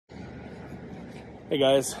Hey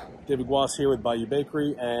guys, David Guas here with Bayou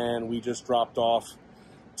Bakery, and we just dropped off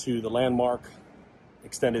to the Landmark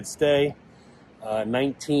extended stay.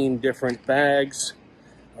 19 different bags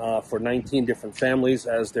for 19 different families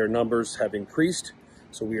as their numbers have increased.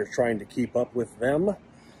 So we are trying to keep up with them.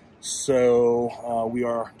 So we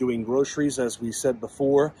are doing groceries as we said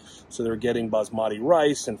before. So they're getting basmati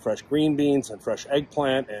rice and fresh green beans and fresh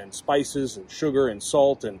eggplant and spices and sugar and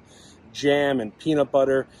salt and jam and peanut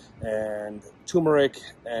butter and turmeric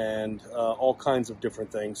and all kinds of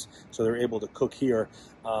different things. So they're able to cook here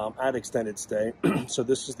at extended stay. So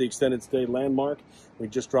this is the extended stay Landmark. We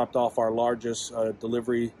just dropped off our largest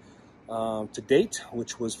delivery to date,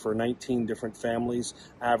 which was for 19 different families,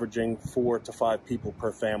 averaging 4 to 5 people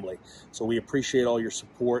per family. So we appreciate all your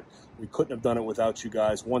support. We couldn't have done it without you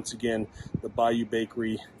guys. Once again, the Bayou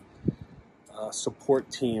Bakery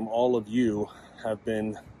support team, all of you have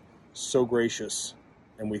been so gracious,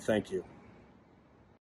 and we thank you.